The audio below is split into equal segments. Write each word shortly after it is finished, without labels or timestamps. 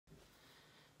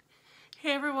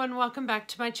everyone, welcome back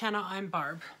to my channel. I'm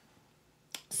Barb.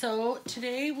 So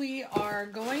today we are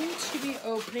going to be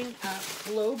opening up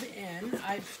Globein.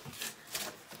 I've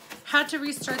had to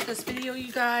restart this video,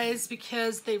 you guys,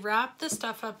 because they wrapped the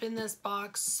stuff up in this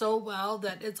box so well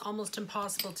that it's almost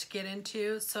impossible to get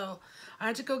into. So I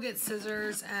had to go get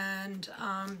scissors and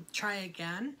try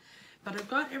again. But I've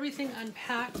got everything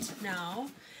unpacked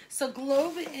now. So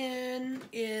Globein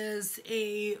is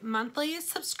a monthly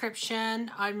subscription.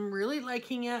 I'm really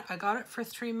liking it. I got it for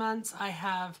 3 months.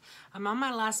 I'm on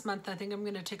my last month. I think I'm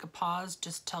going to take a pause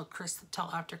just till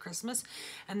after Christmas,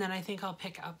 and then I think I'll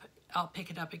pick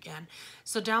it up again.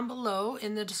 So down below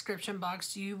in the description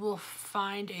box, you will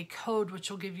find a code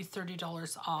which will give you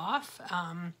 $30 off.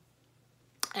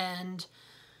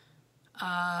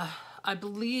 I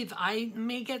believe I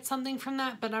may get something from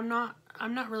that, but I'm not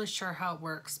really sure how it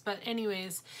works. But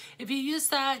anyways, if you use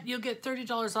that, you'll get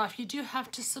 $30 off. You do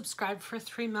have to subscribe for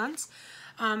 3 months.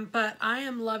 But I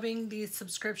am loving the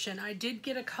subscription. I did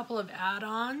get a couple of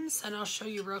add-ons, and I'll show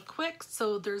you real quick.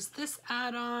 So there's this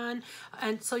add-on,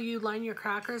 and so you line your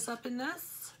crackers up in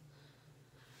this.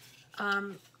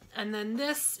 And then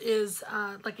this is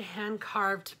like a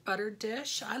hand-carved butter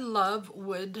dish. I love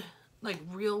wood, like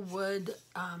real wood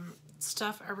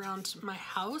stuff around my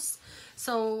house.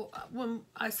 So when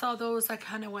I saw those, I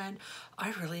kind of went,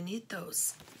 I really need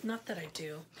those. Not that I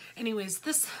do. Anyways,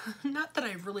 not that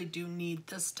I really do need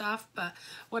this stuff, but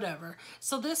whatever.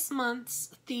 So this month's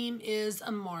theme is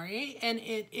Amore, and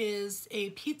it is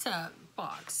a pizza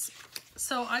box.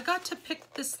 So I got to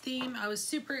pick this theme. I was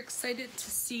super excited to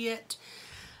see it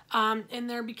in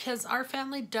there because our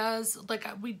family does, like,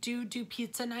 we do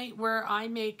pizza night where I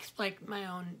make like my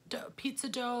own pizza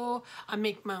dough. I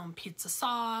make my own pizza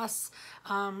sauce.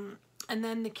 And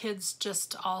then the kids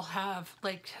just all have,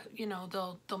 like, you know,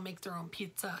 they'll make their own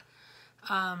pizza.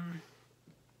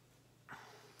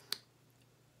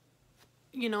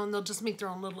 You know, and they'll just make their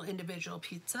own little individual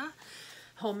pizza,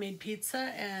 homemade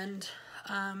pizza. And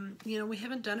you know, we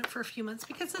haven't done it for a few months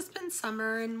because it's been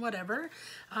summer and whatever.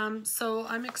 So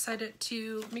I'm excited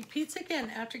to make pizza again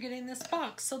after getting this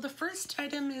box. So the first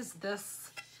item is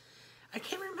this. I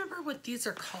can't remember what these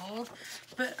are called,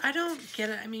 but I don't get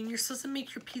it. I mean, you're supposed to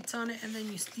make your pizza on it, and then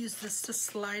you use this to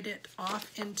slide it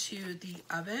off into the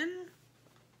oven.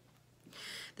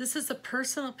 This is a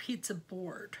personal pizza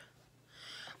board.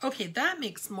 Okay, that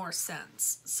makes more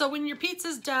sense. So when your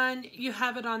pizza's done, you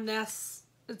have it on this.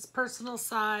 It's personal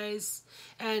size,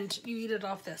 and you eat it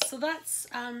off this. So that's,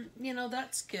 you know,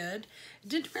 that's good. It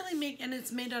didn't really make, and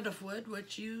it's made out of wood,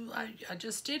 which I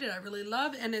just stated I really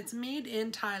love, and it's made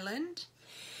in Thailand.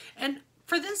 And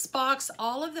for this box,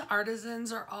 all of the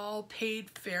artisans are all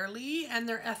paid fairly, and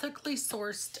they're ethically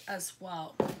sourced as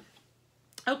well.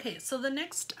 Okay, so the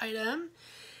next item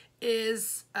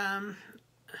is, sorry,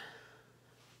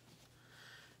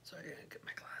 I gotta get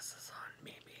my glasses on,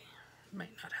 maybe.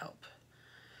 Might not help.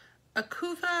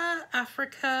 Akuva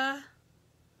Africa,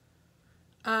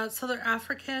 so they're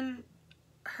African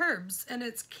herbs, and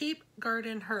it's Cape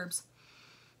Garden herbs.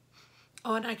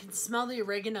 Oh, and I can smell the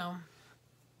oregano.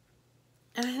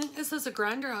 And I think this is a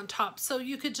grinder on top, so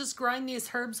you could just grind these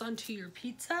herbs onto your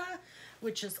pizza,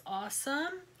 which is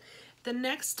awesome. The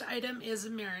next item is a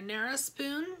marinara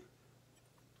spoon.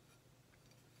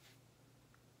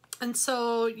 And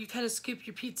so you kind of scoop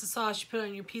your pizza sauce, you put it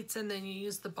on your pizza, and then you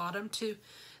use the bottom to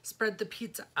spread the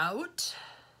pizza out,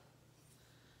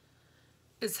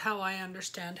 is how I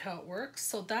understand how it works.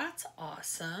 So that's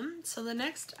awesome. So the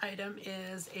next item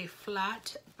is a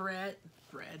flat bread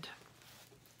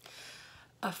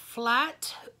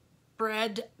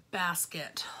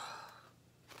basket.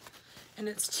 And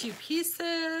it's 2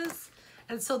 pieces.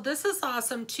 And so this is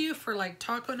awesome too for like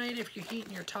taco night. If you're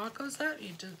heating your tacos up, you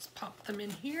just pop them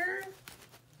in here.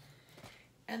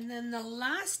 And then the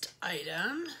last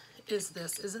item is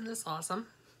this. Isn't this awesome?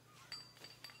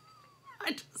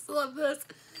 I just love this.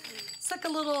 It's like a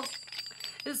little,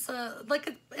 it's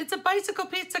a bicycle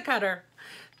pizza cutter.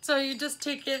 So you just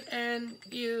take it and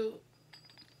you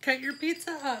cut your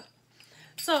pizza up.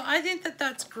 So I think that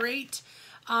that's great.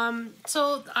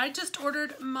 So I just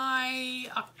ordered my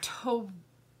October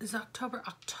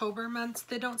months.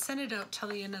 They don't send it out till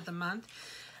the end of the month.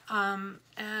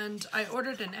 And I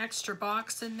ordered an extra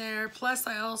box in there. Plus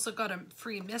I also got a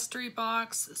free mystery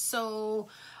box. So,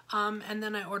 and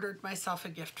then I ordered myself a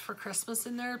gift for Christmas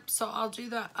in there. So I'll do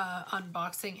the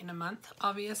unboxing in a month,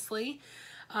 obviously.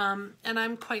 And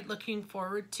I'm quite looking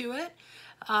forward to it.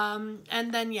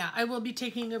 And then, yeah, I will be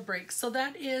taking a break. So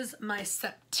that is my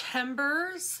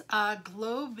September's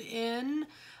Globein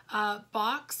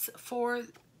box for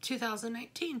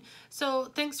 2019. So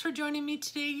thanks for joining me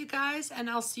today, you guys, and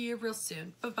I'll see you real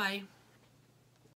soon. Bye-bye.